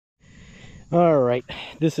All right,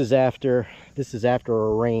 this is after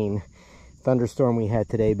a rain thunderstorm we had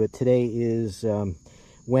today, but today is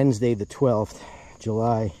Wednesday the 12th,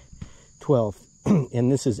 July 12th,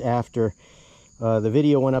 and this is after the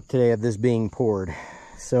video went up today of this being poured.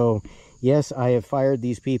 So yes, I have fired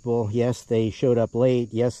these people. Yes, they showed up late.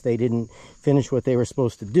 Yes, they didn't finish what they were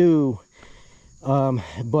supposed to do,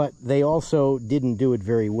 but they also didn't do it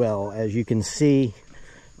very well. As you can see,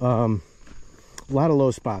 a lot of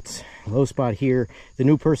low spots. Low spot here. The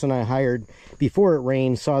new person I hired before it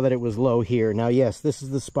rained saw that it was low here. Now, yes, this is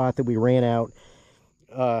the spot that we ran out.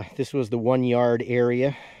 This was the 1 yard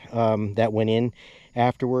area that went in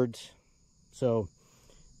afterwards. So,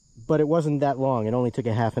 but it wasn't that long. It only took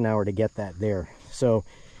a half an hour to get that there. So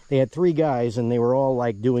they had 3 guys and they were all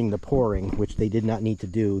like doing the pouring, which they did not need to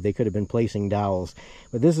do. They could have been placing dowels.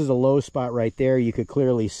 But this is a low spot right there. You could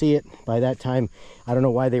clearly see it. By that time, I don't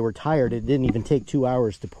know why they were tired. It didn't even take 2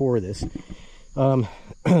 hours to pour this.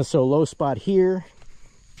 So low spot here,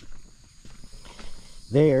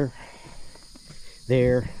 there,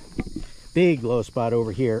 big low spot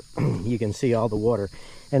over here. You can see all the water.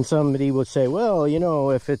 And somebody would say, well, you know,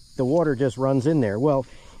 if the water just runs in there. Well,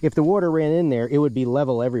 if the water ran in there, it would be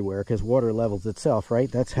level everywhere because water levels itself,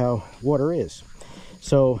 right? That's how water is.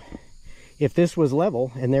 So if this was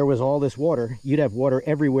level and there was all this water, you'd have water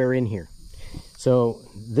everywhere in here. So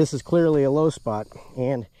this is clearly a low spot.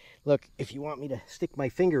 And look, if you want me to stick my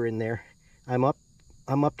finger in there, I'm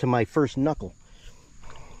up to my first knuckle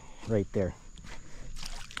right there.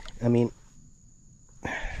 I mean,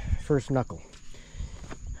 first knuckle.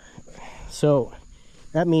 So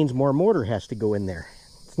that means more mortar has to go in there.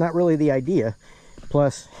 It's not really the idea.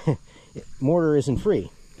 Plus, mortar isn't free.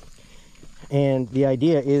 And the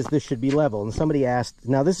idea is this should be level. And somebody asked,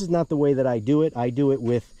 now this is not the way that I do it. I do it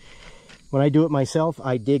with, when I do it myself,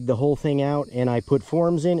 I dig the whole thing out and I put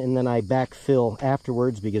forms in and then I backfill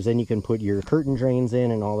afterwards, because then you can put your curtain drains in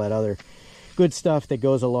and all that other good stuff that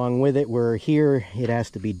goes along with it. Where here, it has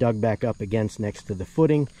to be dug back up against next to the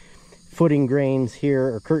footing. Footing drains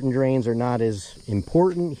here, or curtain drains, are not as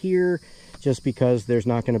important here, just because there's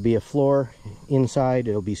not going to be a floor inside.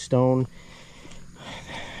 It'll be stone.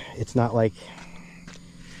 It's not like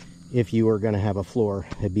if you were going to have a floor,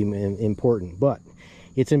 it'd be important, but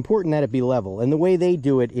it's important that it be level. And the way they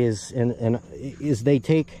do it is, is they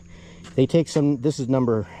take some, this is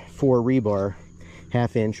number 4 rebar,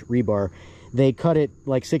 1/2 inch rebar. They cut it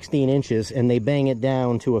like 16 inches and they bang it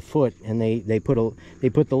down to a foot, and they put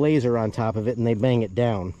the laser on top of it and they bang it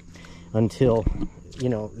down until, you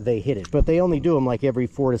know, they hit it. But they only do them like every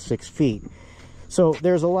 4 to 6 feet. So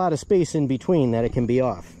there's a lot of space in between that it can be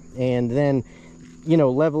off. And then, you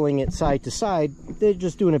know, leveling it side to side, they're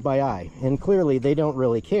just doing it by eye. And clearly they don't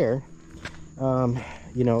really care. You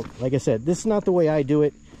know, like I said, this is not the way I do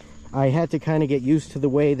it. I had to kind of get used to the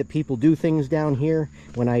way that people do things down here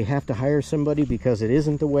when I have to hire somebody, because it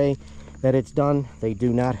isn't the way that it's done. They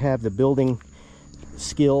do not have the building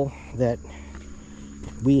skill that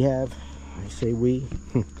we have. I say we.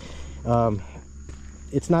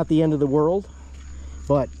 It's not the end of the world,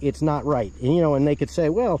 but it's not right. And, you know, and they could say,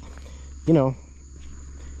 well, you know,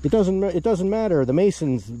 it doesn't matter. The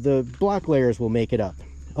masons, the block layers will make it up.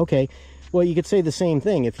 Okay. Well, you could say the same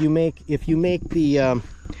thing. If you make the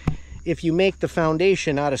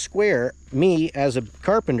foundation out of square, me as a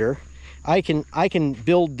carpenter, I can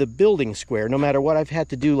build the building square no matter what I've had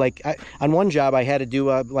to do. Like on one job I had to do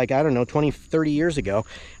like, I don't know, 20-30 years ago,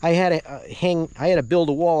 I had to build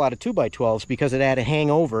a wall out of 2x12s because it had to hang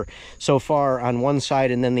over so far on one side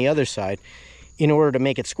and then the other side in order to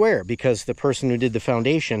make it square, because the person who did the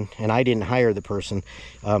foundation, and I didn't hire the person,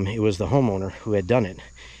 it was the homeowner who had done it,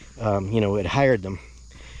 you know, had hired them.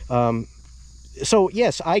 So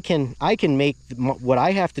yes, I can make what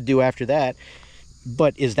I have to do after that,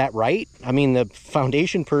 but is that right? I mean, the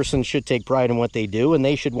foundation person should take pride in what they do, and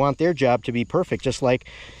they should want their job to be perfect. Just like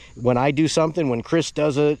when I do something, when Chris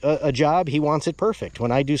does a job, he wants it perfect.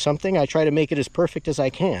 When I do something, I try to make it as perfect as I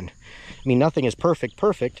can. I mean, nothing is perfect,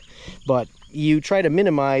 but you try to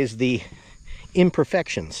minimize the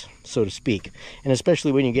imperfections, so to speak, and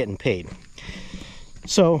especially when you're getting paid.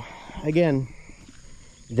 So again,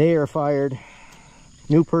 they are fired.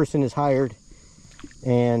 New person is hired,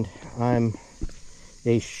 and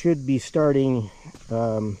they should be starting,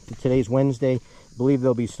 today's Wednesday, I believe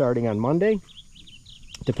they'll be starting on Monday.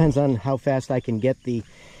 Depends on how fast I can get the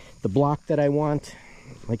block that I want.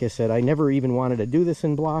 Like I said, I never even wanted to do this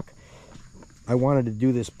in block. I wanted to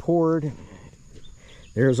do this poured.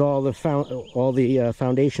 There's all the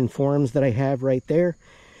foundation forms that I have right there.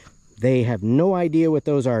 They have no idea what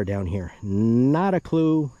those are down here. Not a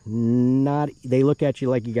clue. They look at you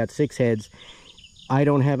like you got 6 heads. I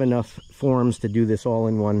don't have enough forms to do this all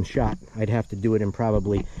in one shot. I'd have to do it in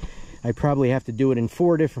I'd probably have to do it in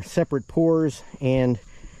 4 different separate pours. And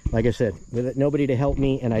like I said, with nobody to help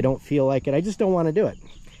me, and I don't feel like it, I just don't want to do it.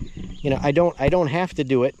 You know, I don't have to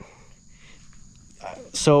do it.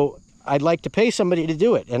 So I'd like to pay somebody to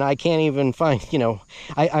do it, and I can't even find, you know,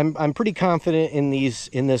 I'm pretty confident in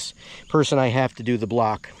this person I have to do the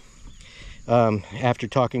block after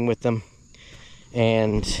talking with them.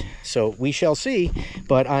 And so we shall see,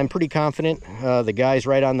 but I'm pretty confident. The guy's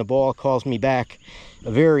right on the ball, calls me back.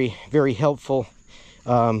 Very, very helpful,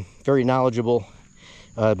 very knowledgeable.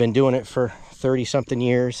 Been doing it for 30-something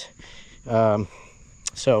years.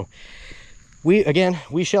 So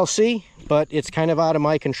we shall see, but it's kind of out of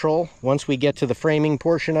my control. Once we get to the framing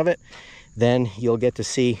portion of it, then you'll get to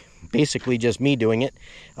see basically just me doing it.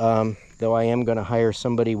 Though I am going to hire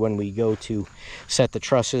somebody when we go to set the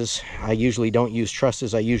trusses. I usually don't use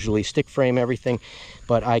trusses. I usually stick frame everything,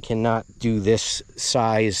 but I cannot do this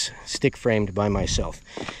size stick framed by myself.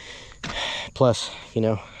 Plus, you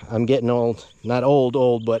know, I'm getting old. Not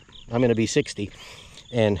old, but I'm going to be 60,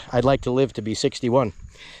 and I'd like to live to be 61.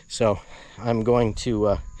 So I'm going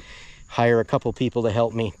to hire a couple people to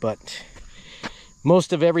help me, but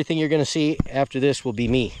most of everything you're going to see after this will be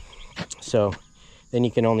me. So then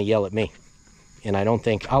you can only yell at me, and I don't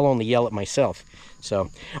think I'll only yell at myself. So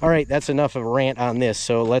all right, that's enough of a rant on this.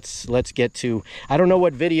 So let's get to, I don't know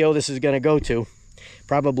what video this is going to go to.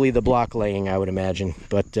 Probably the block laying, I would imagine,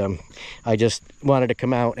 but I just wanted to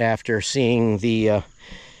come out after seeing the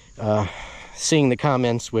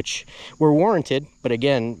comments, which were warranted. But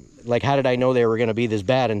again, like, how did I know they were going to be this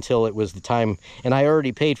bad until it was the time? And I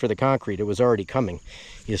already paid for the concrete. It was already coming,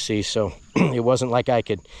 you see. So it wasn't like I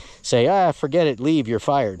could say, forget it, leave, you're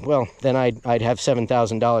fired. Well, then I'd have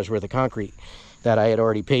 $7,000 worth of concrete that I had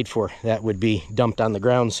already paid for. That would be dumped on the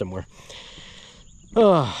ground somewhere.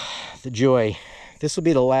 Oh, the joy. This will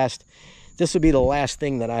be the last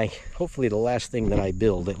thing that hopefully the last thing that I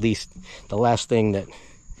build, at least the last thing that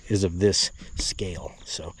is of this scale.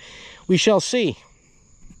 So we shall see.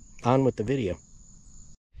 On with the video.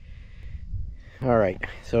 All right,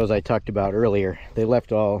 so as I talked about earlier, they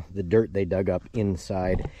left all the dirt they dug up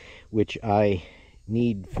inside, which I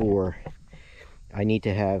need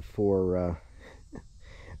to have for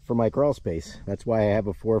my crawl space. That's why I have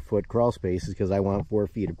a 4-foot crawl space, is because I want 4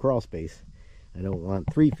 feet of crawl space. I don't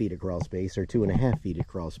want 3 feet of crawl space or 2.5 feet of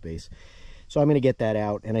crawl space. So I'm going to get that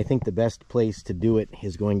out, and I think the best place to do it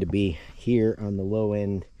is going to be here on the low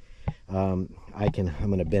end. I'm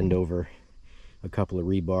going to bend over a couple of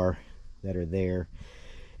rebar that are there,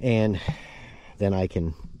 and then I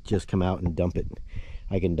can just come out and dump it.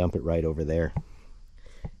 I can dump it right over there,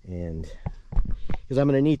 and because I'm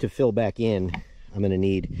going to need to fill back in. I'm going to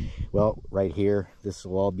need, well, right here, this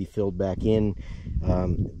will all be filled back in.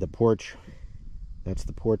 The porch, that's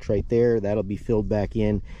the porch right there, that'll be filled back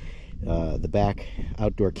in. The back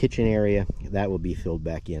outdoor kitchen area, that will be filled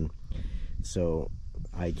back in. So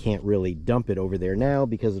I can't really dump it over there now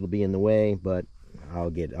because it'll be in the way, but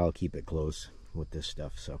I'll keep it close with this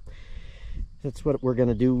stuff. So that's what we're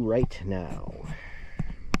gonna do right now.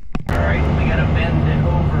 All right, we gotta bend it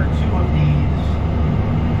over 2 of these.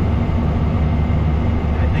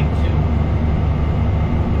 I think 2.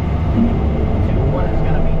 One is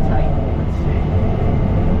gonna be tight. Let's see.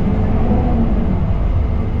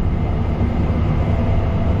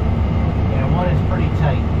 Yeah, one is pretty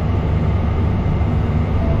tight.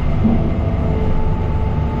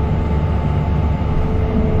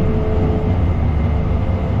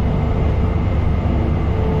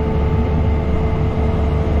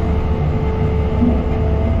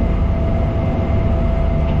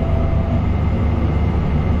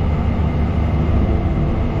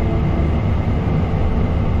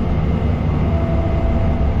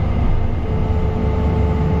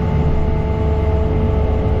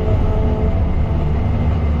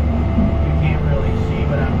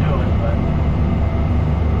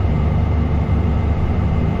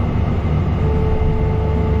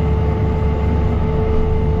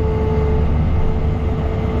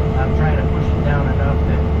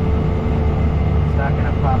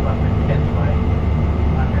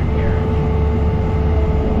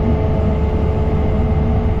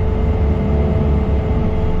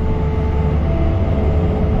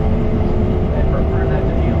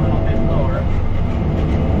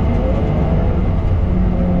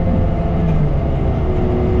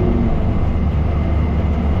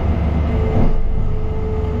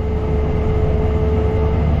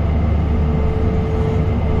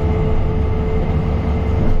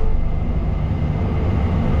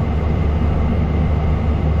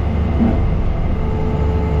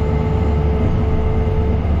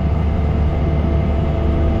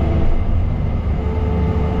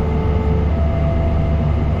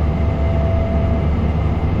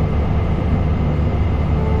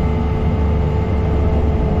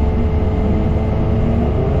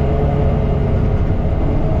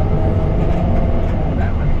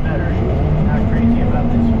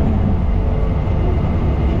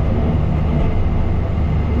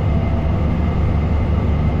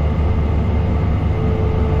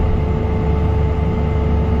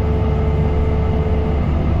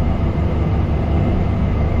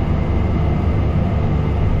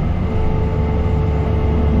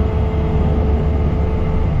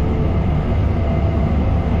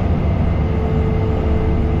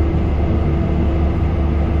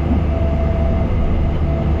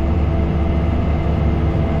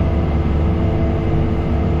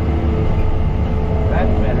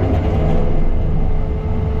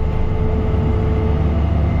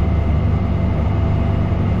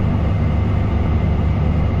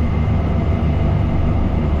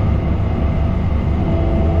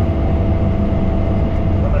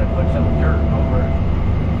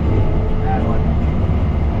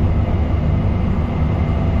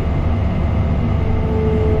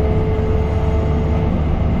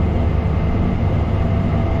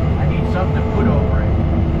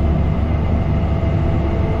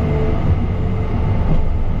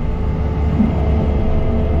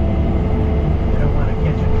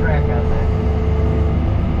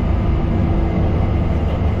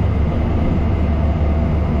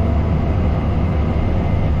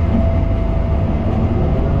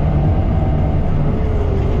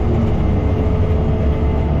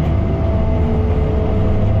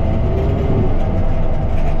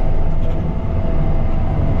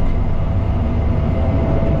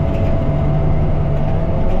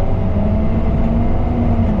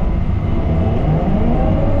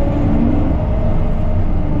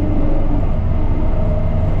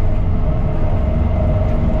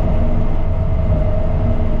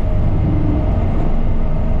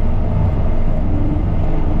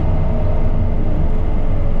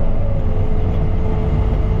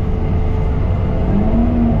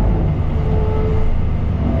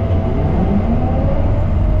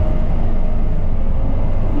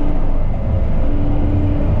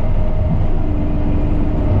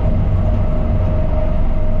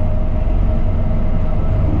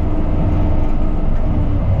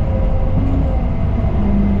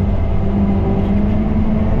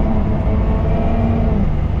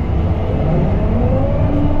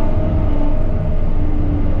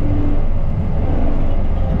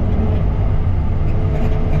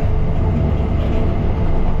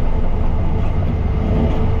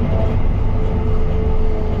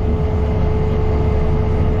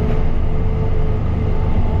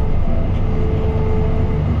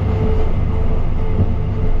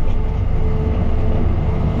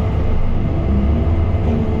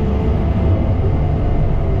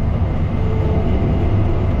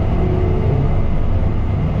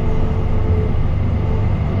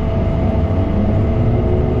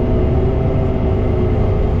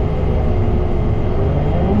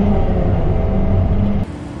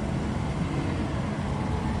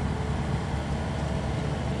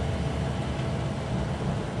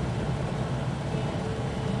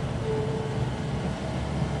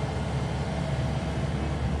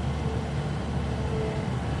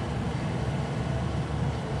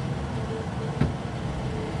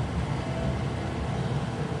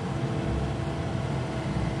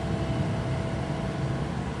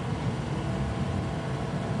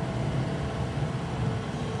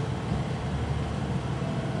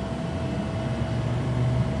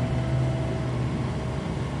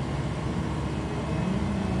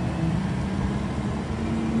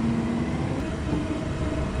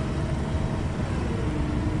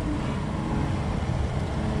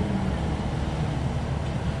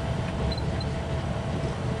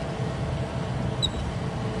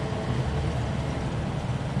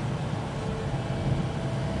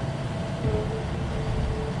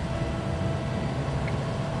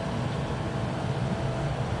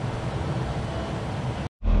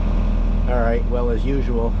 Alright, well, as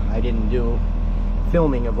usual, I didn't do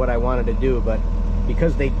filming of what I wanted to do, but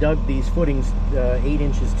because they dug these footings 8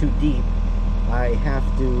 inches too deep, I have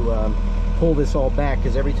to pull this all back,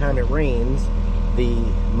 because every time it rains, the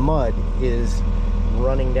mud is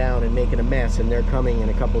running down and making a mess, and they're coming in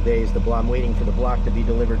a couple days. I'm waiting for the block to be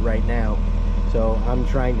delivered right now, so I'm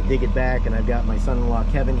trying to dig it back, and I've got my son-in-law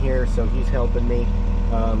Kevin here, so he's helping me.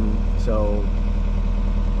 So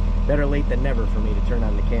better late than never for me to turn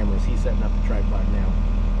on the cameras. He's setting up the tripod now.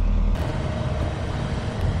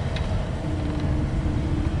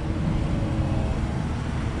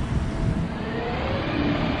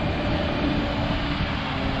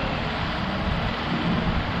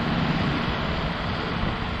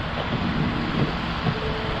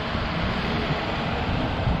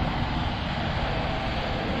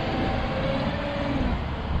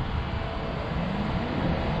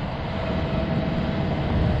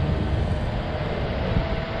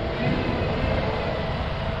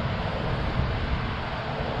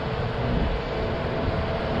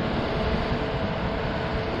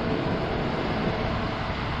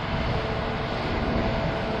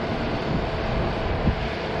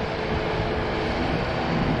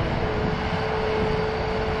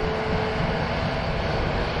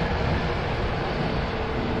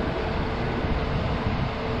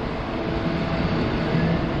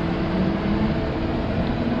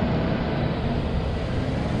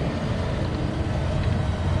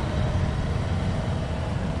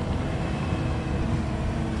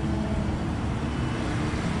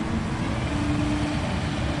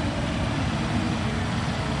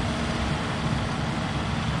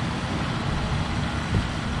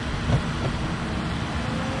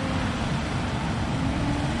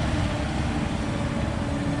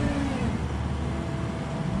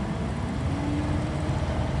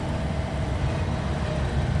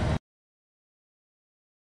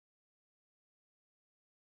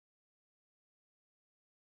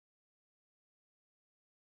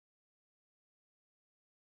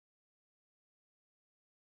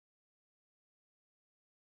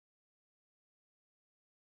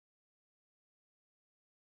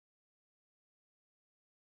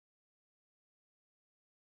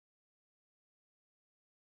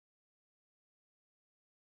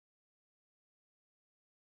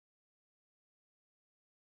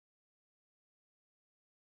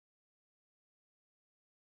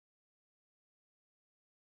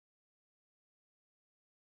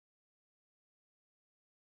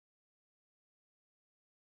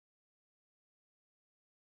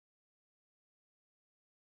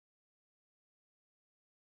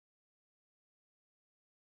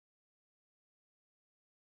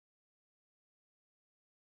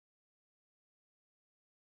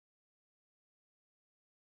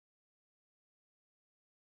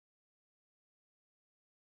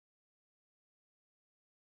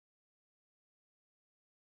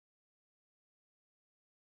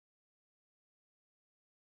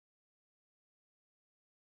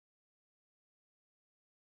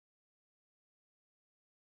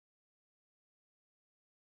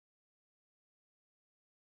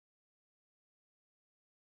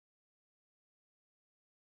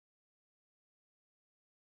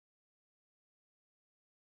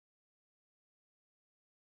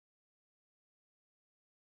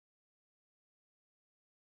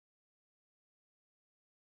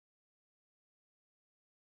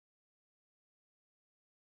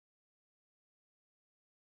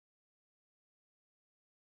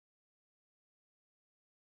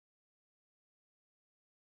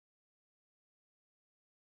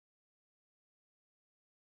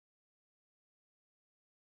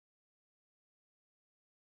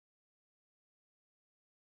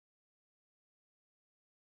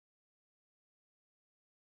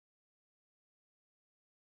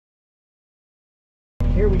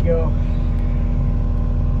 Here we go.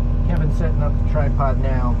 Kevin's setting up the tripod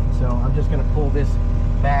now, so I'm just going to pull this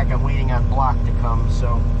back. I'm waiting on block to come,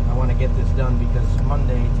 so I want to get this done because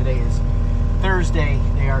Monday, today is Thursday,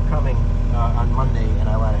 they are coming on Monday, and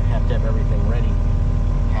I have to have everything ready.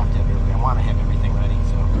 I want to have everything ready,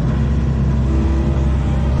 so.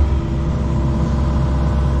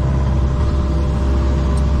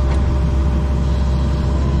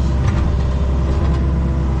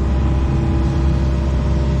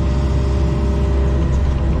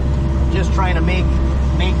 Trying to make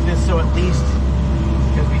this so at least,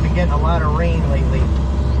 because we've been getting a lot of rain lately,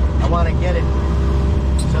 I want to get it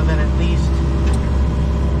so that at least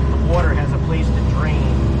the water has a place to drain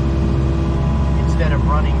instead of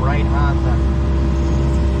running right on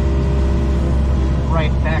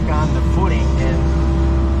right back on the footing,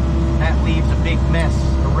 and that leaves a big mess,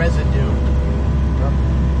 a residue.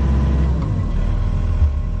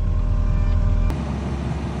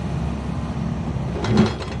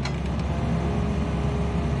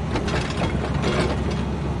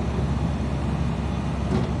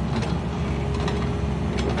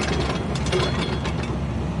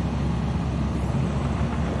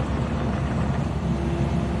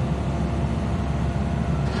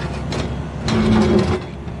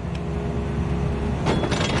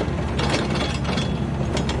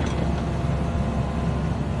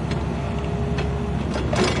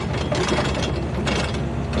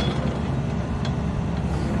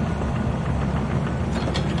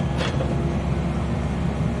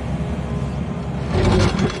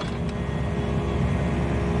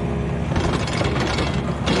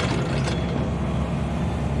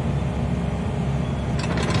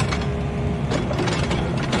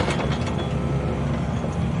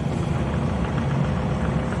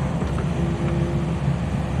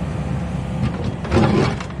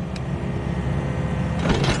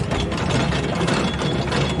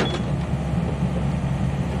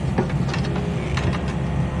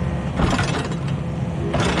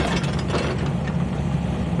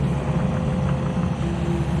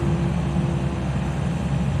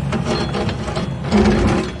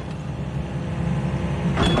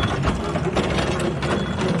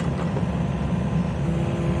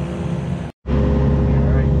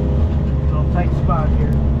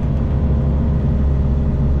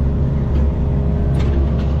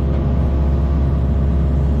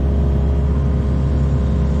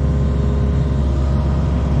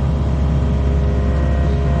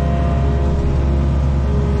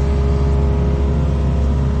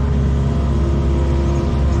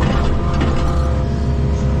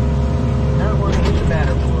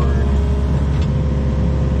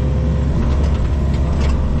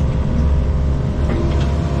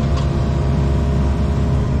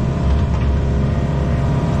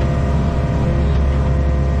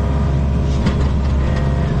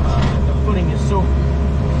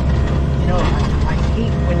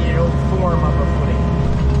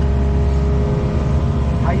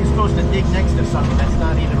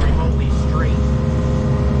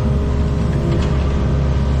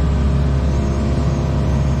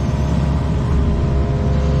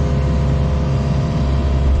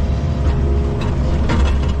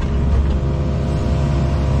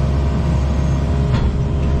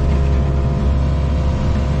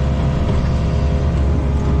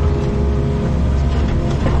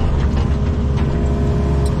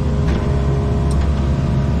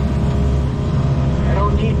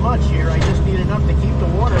 Much here, I just need enough to keep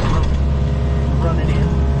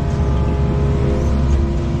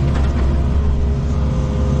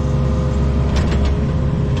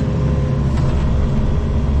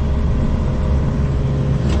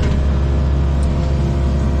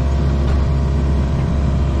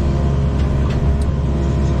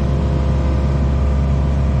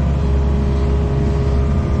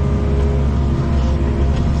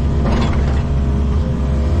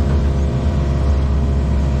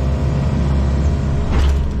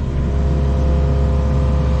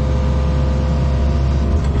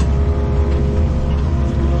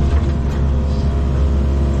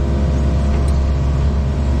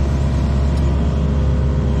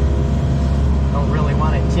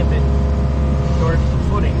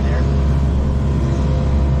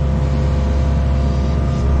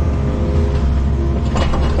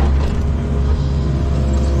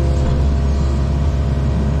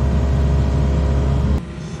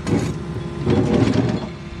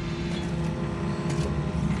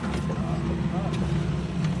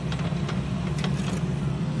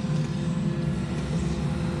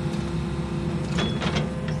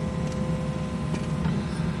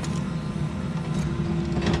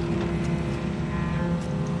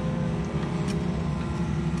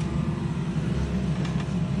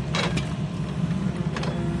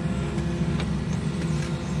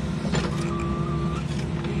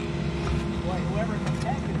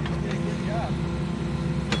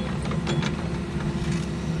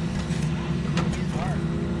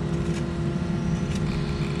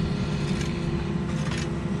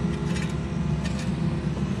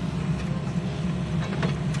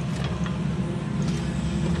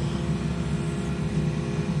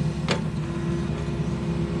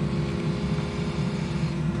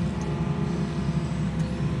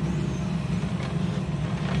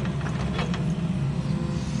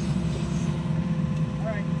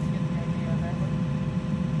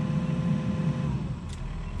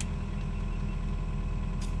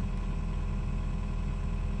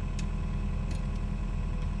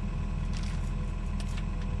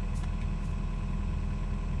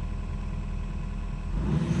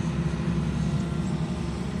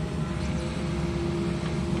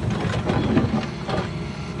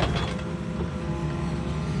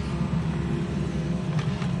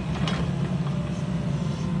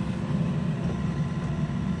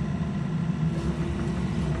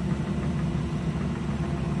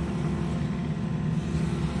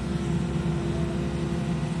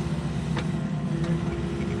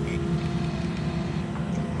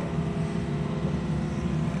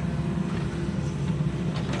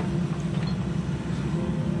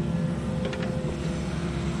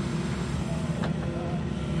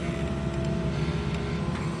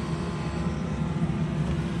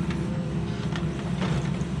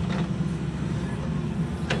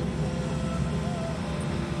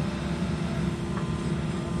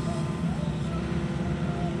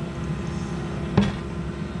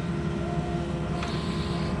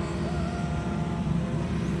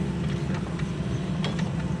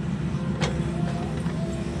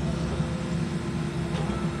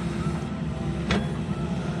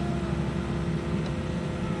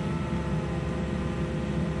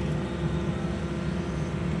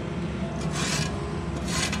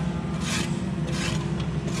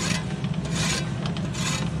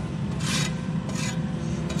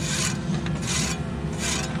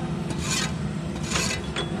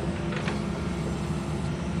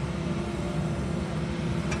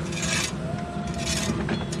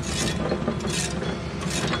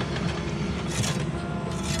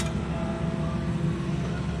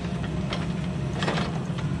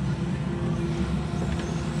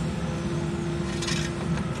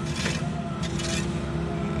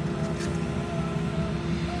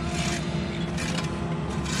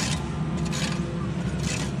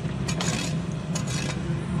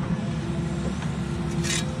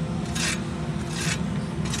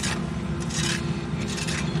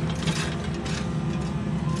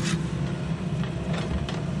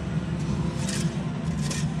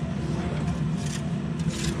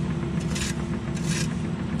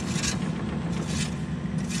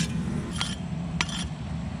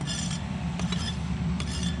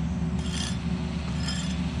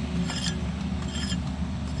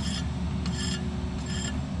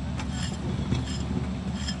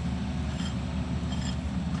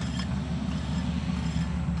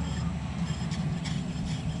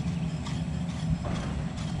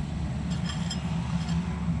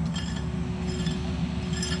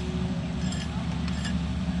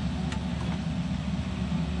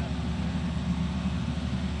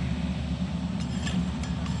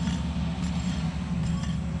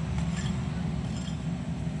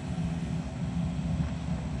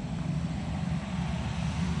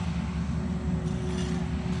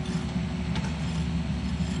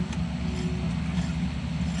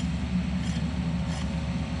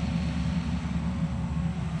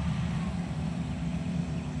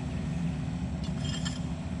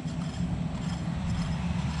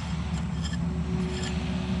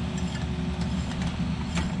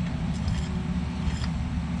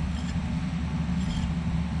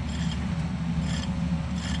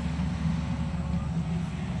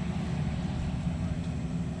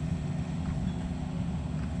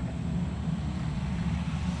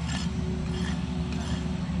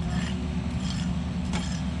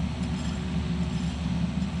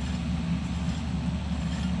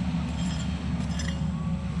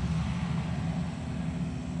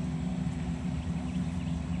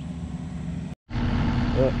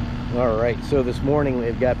All right, so this morning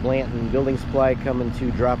we've got Blanton Building Supply coming to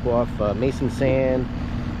drop off mason sand,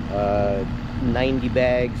 90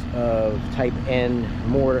 bags of Type N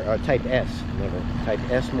mortar, Type S, never, Type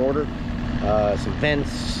S mortar, some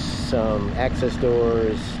vents, some access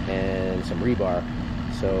doors, and some rebar.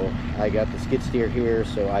 So I got the skid steer here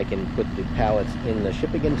so I can put the pallets in the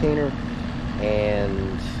shipping container,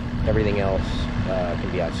 and everything else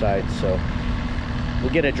can be outside. So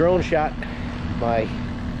we'll get a drone shot. My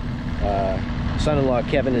son-in-law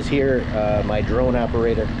Kevin is here, my drone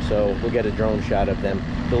operator, so we'll get a drone shot of them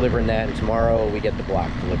delivering that, and tomorrow we get the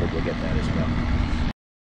block delivered, we'll get that as well.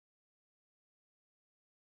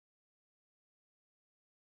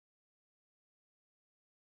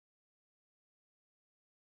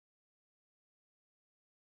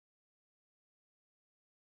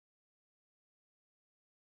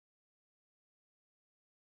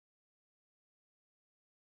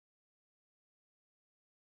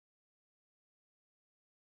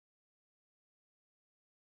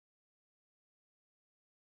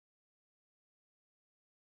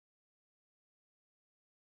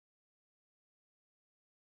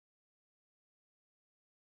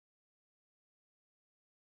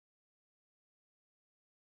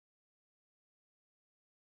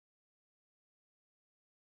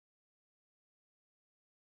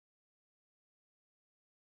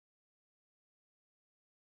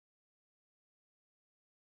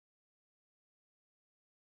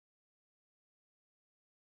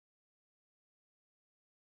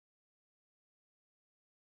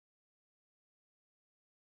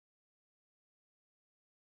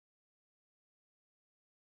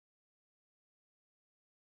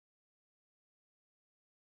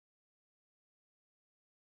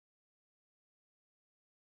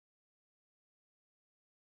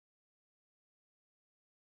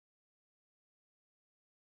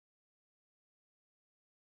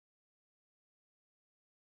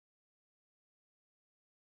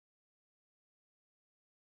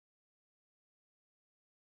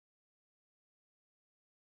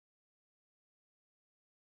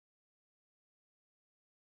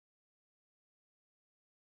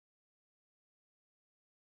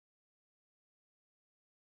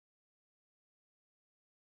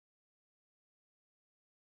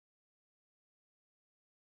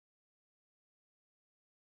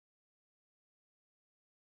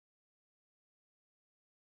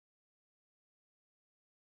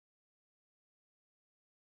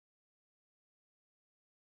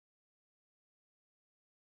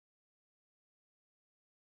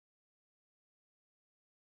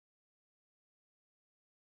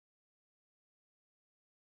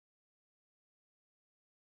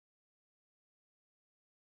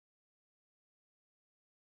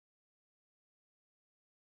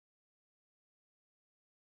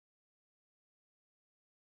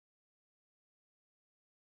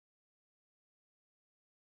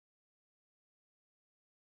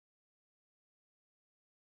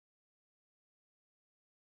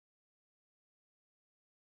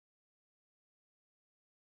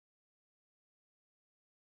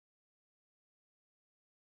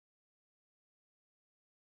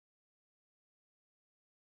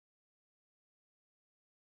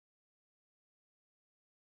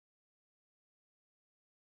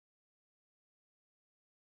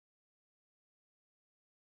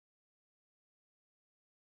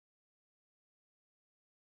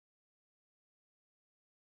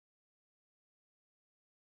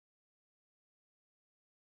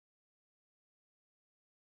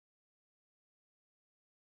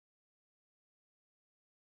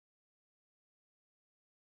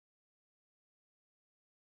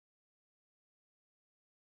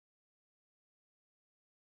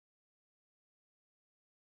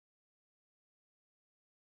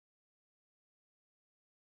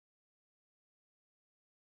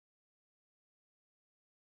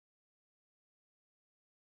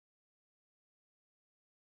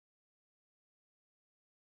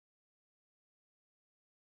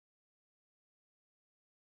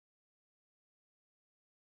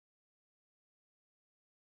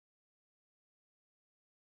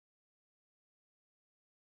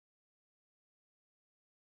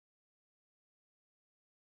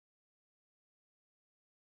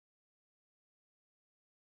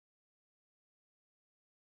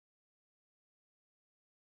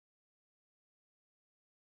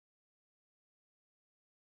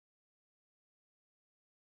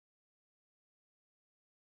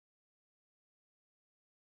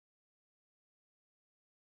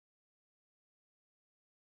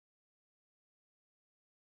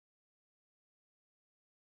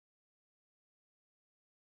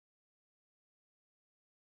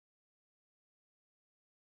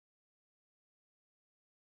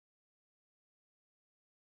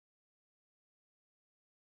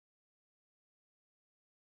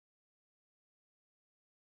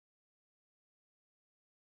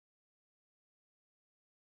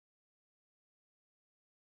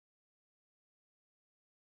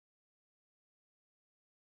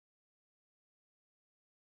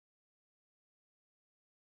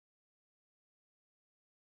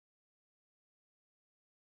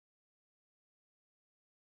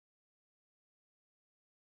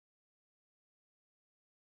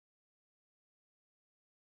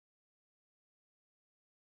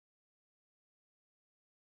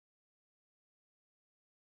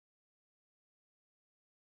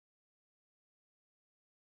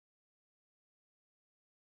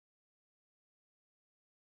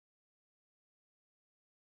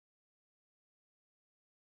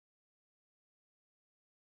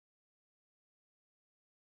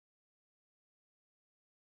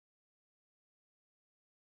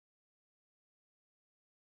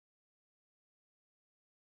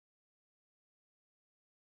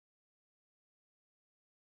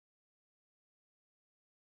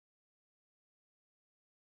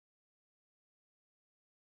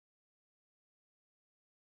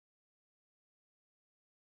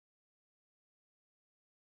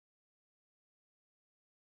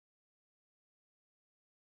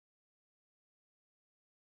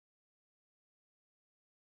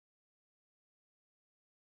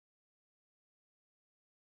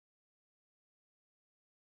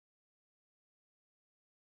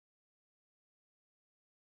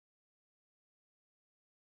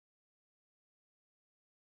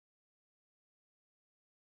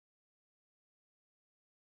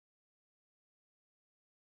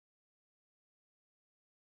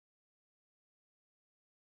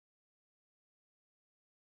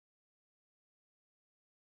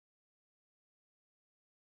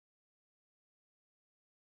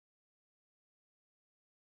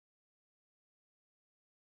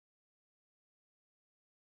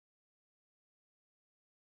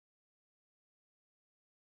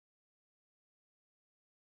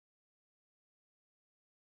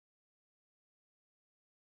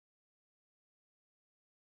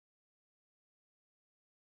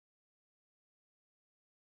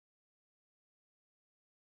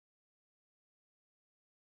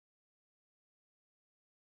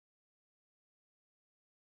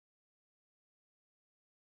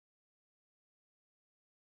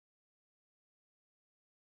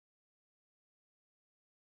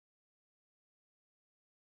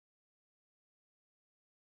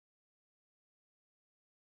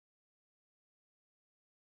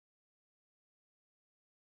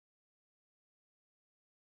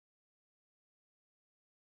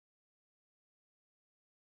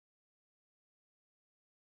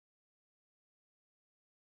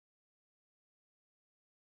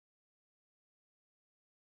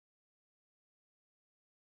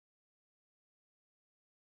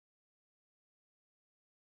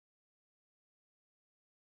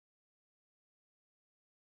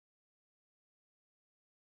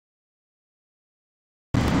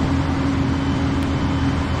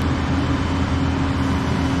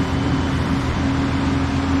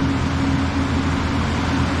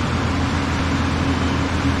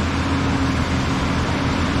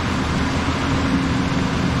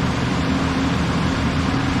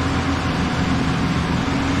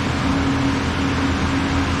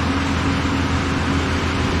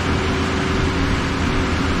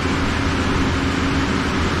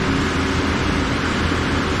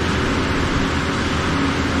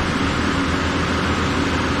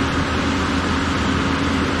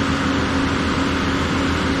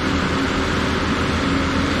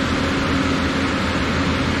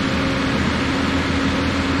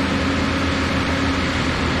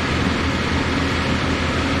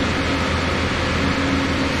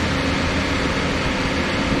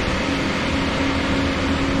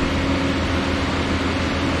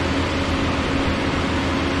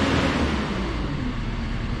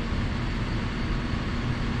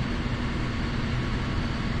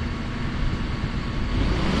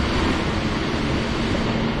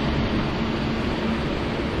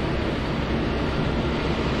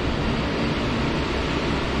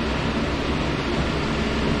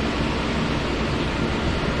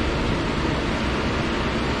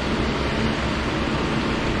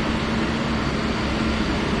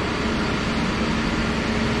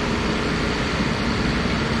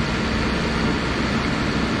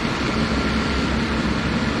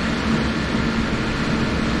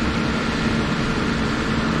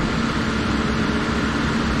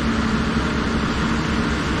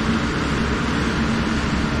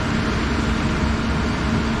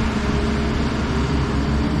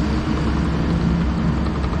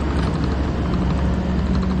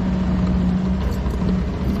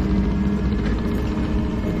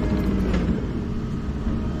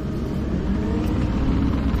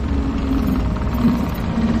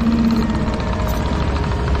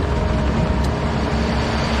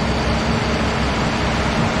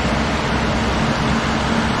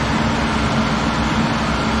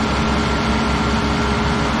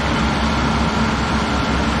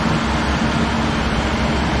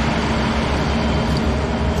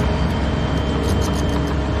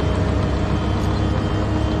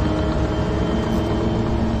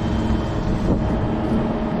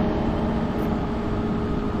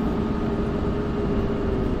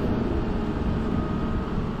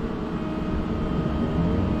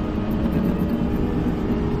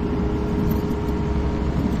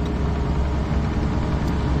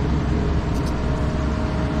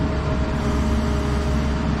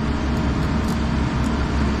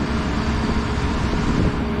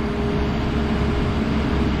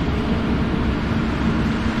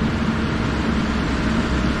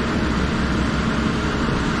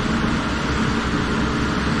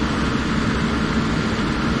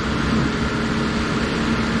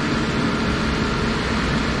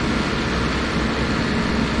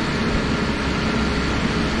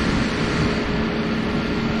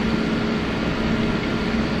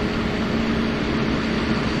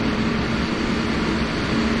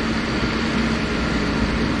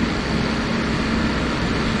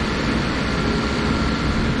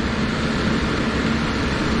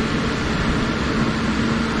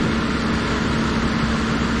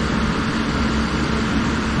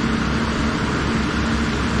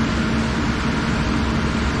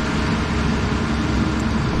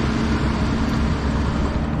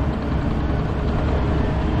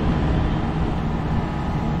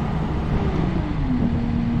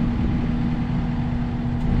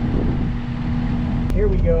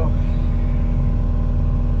 go.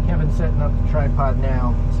 Kevin's setting up the tripod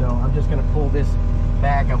now, so I'm just going to pull this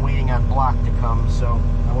back. I'm waiting on block to come, so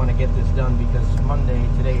I want to get this done because Monday,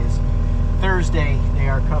 today is Thursday, they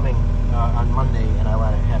are coming on Monday, and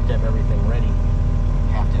I have to have everything ready.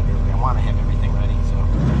 I want to have everything ready, so.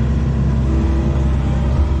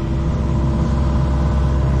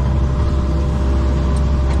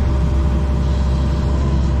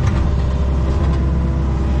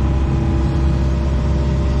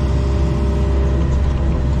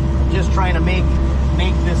 Just trying to make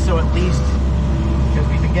this so at least, because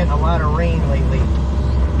we've been getting a lot of rain lately,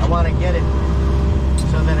 I want to get it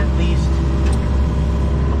so that at least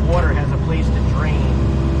the water has a place to drain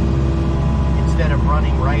instead of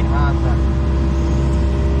running right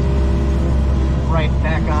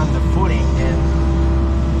back on the footing, and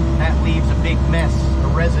that leaves a big mess, a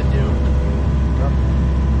residue.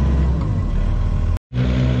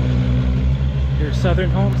 Your Southern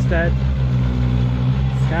Homestead,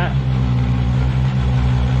 Scott.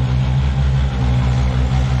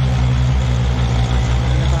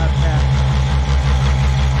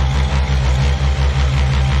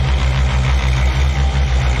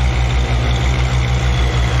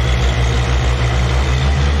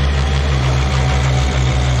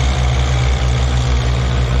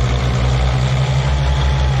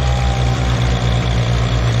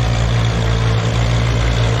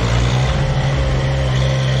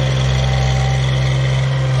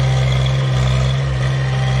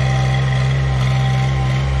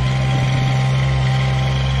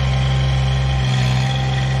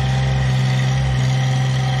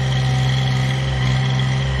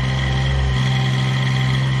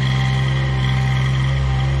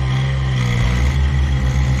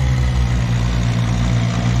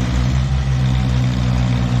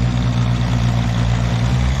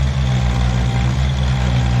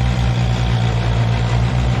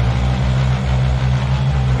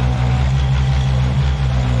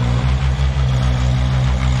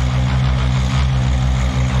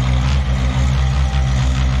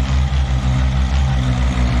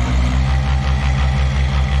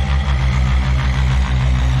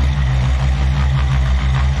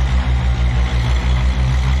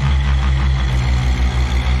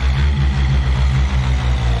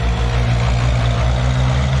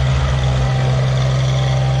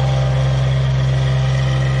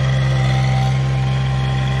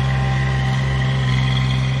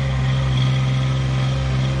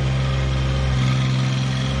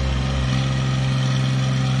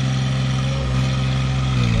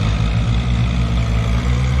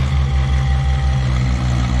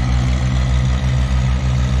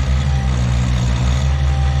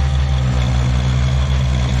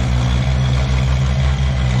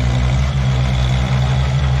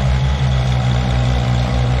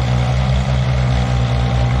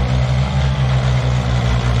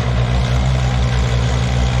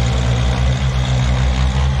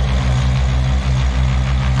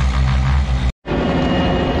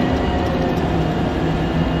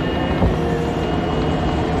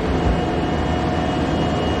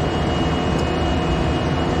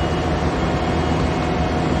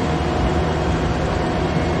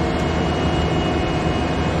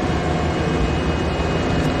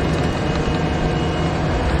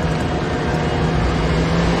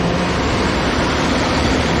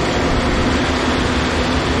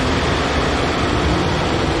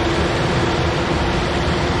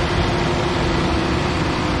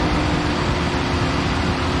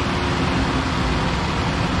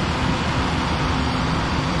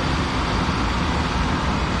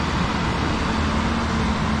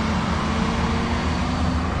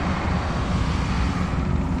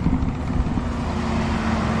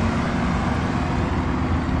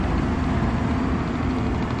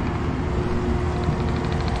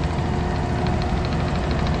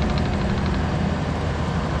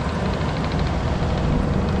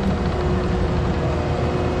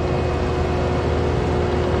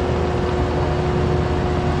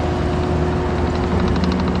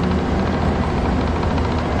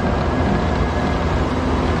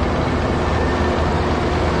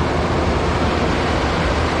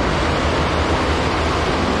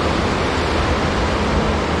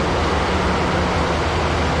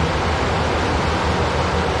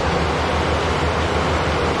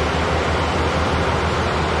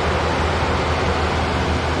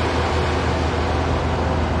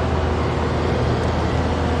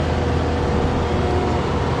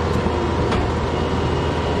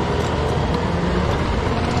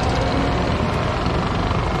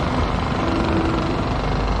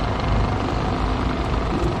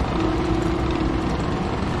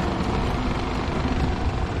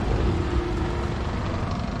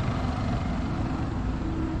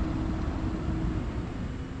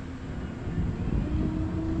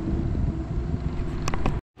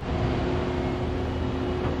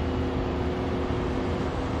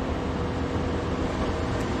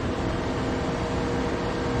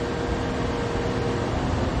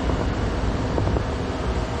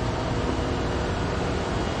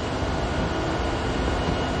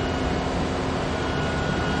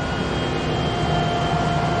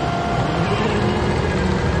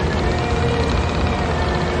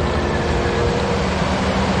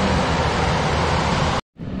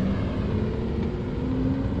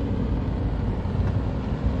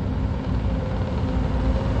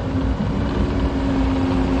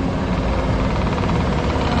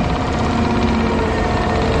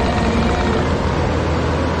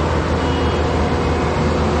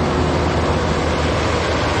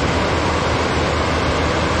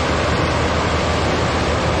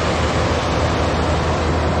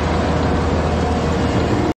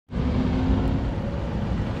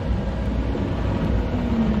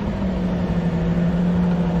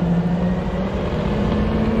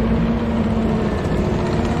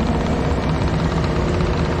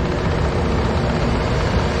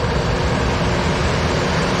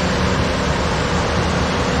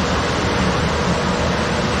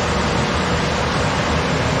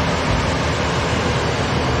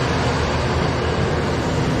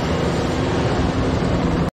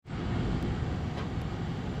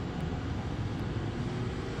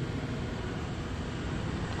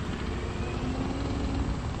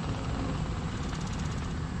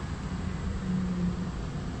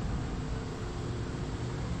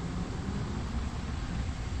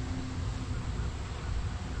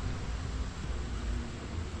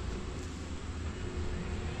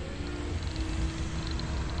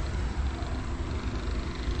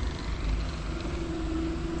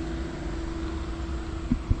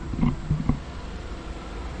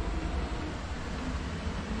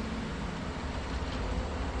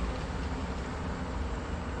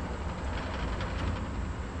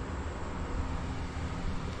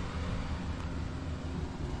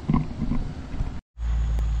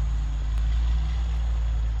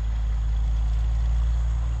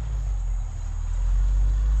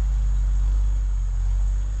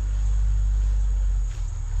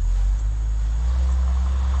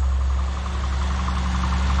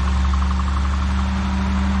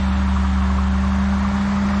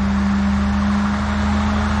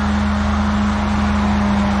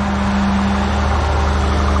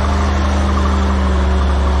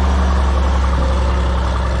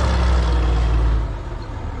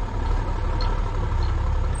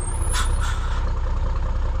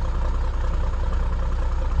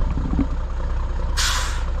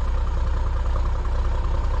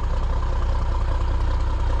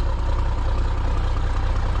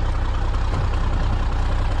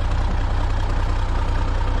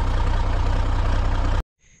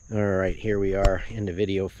 here we are in the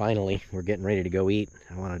video. Finally, we're getting ready to go eat.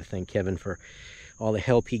 I wanted to thank Kevin for all the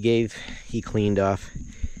help he gave. He cleaned off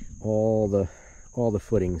all the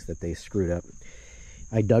footings that they screwed up.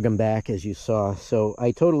 I dug them back, as you saw. So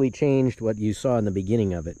I totally changed what you saw in the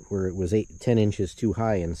beginning of it, where it was 10 inches too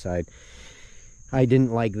high inside. I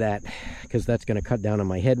didn't like that because that's going to cut down on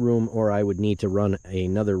my headroom, or I would need to run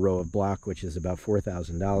another row of block, which is about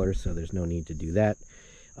 $4,000. So there's no need to do that.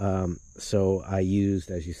 So I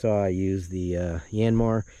used, as you saw, I used the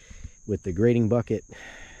Yanmar with the grading bucket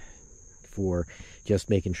for just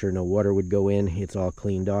making sure no water would go in. It's all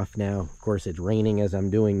cleaned off now. Of course, it's raining as I'm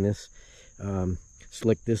doing this.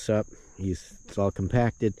 Slick this up. It's all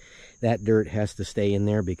compacted. That dirt has to stay in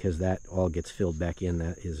there because that all gets filled back in.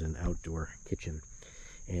 That is an outdoor kitchen,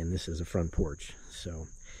 and this is a front porch. So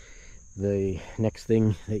the next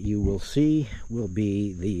thing that you will see will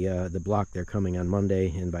be the block. They're coming on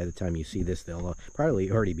Monday, and by the time you see this, they'll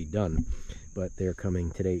probably already be done, but they're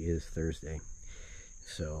coming. Today is Thursday.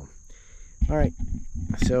 So all right,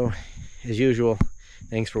 so as usual,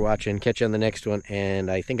 thanks for watching. Catch you on the next one,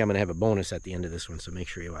 and I think I'm gonna have a bonus at the end of this one, so make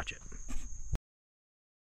sure you watch it.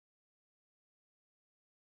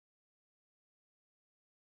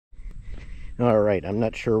 All right, I'm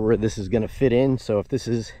not sure where this is going to fit in, so if this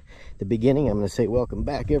is the beginning, I'm going to say welcome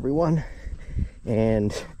back, everyone.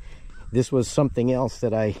 And this was something else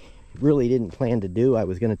that I really didn't plan to do. I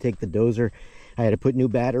was going to take the dozer. I had to put new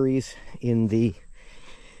batteries in the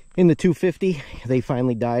 250. They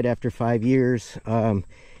finally died after 5 years, and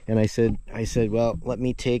I said, well, let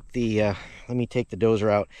me take the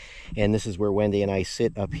dozer out. And this is where Wendy and I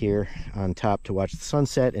sit up here on top to watch the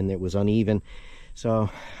sunset, and it was uneven. So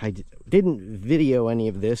I didn't video any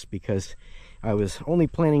of this because I was only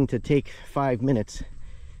planning to take 5 minutes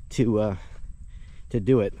to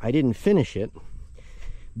do it. I didn't finish it,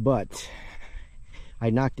 but I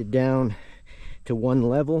knocked it down to one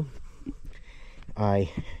level.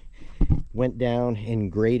 I went down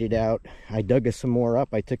and graded out. I dug some more up.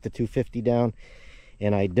 I took the 250 down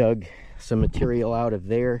and I dug some material out of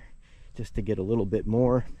there just to get a little bit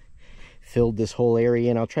more. Filled this whole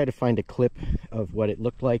area, and I'll try to find a clip of what it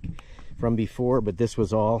looked like from before, but this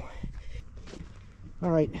was all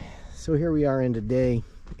right. So here we are in the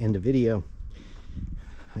video.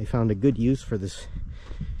 I found a good use for this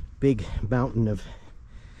big mountain of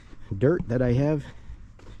dirt that I have.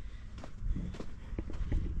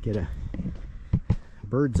 Get a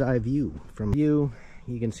bird's eye view from you.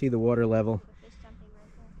 You can see the water level.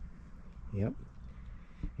 Yep.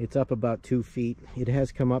 It's up about 2 feet. It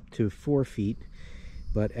has come up to 4 feet,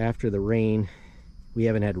 but after the rain, we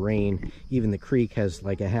haven't had rain. Even the creek has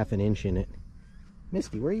like a ½ inch in it.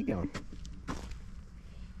 Misty, where are you going?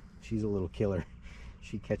 She's a little killer.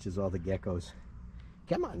 She catches all the geckos.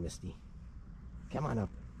 Come on, Misty. Come on up.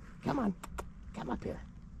 Come on. Come up here.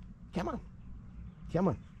 Come on. Come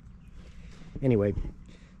on. Anyway,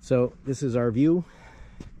 so this is our view.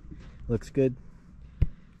 Looks good.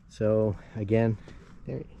 So again,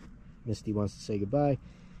 there, Misty wants to say goodbye.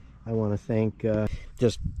 I want to thank,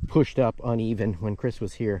 just pushed up uneven when Chris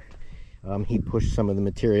was here. He pushed some of the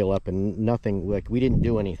material up, and nothing, like, we didn't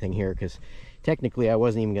do anything here because technically I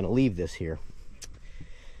wasn't even going to leave this here.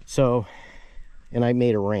 So, and I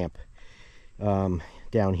made a ramp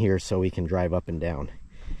down here so we can drive up and down.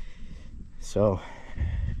 So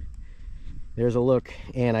there's a look,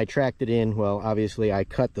 and I tracked it in. Well, obviously I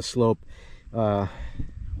cut the slope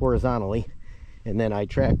horizontally, and then I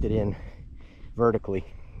tracked it in vertically.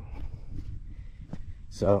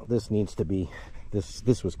 So this needs to be,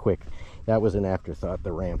 this was quick. That was an afterthought,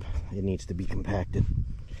 the ramp. It needs to be compacted.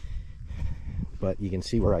 But you can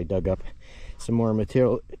see where I dug up some more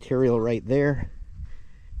material right there.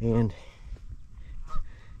 And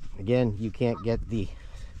again, you can't get the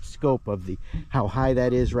scope of how high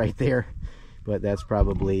that is right there, but that's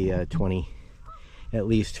probably 20, at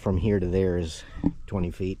least from here to there is 20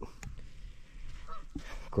 feet.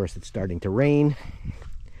 Of course, it's starting to rain,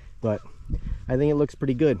 but I think it looks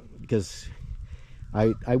pretty good because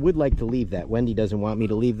I would like to leave that. Wendy doesn't want me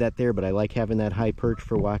to leave that there, but I like having that high perch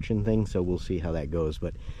for watching things, so we'll see how that goes.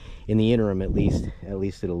 But in the interim, at least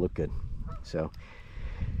it'll look good. So,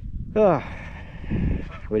 what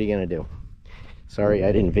are you gonna do? Sorry,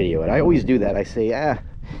 I didn't video it. I always do that. I say,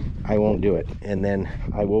 I won't do it, and then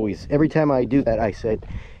I always, every time I do that, I said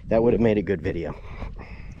that would have made a good video.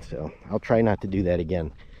 So I'll try not to do that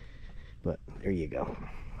again, but there you go.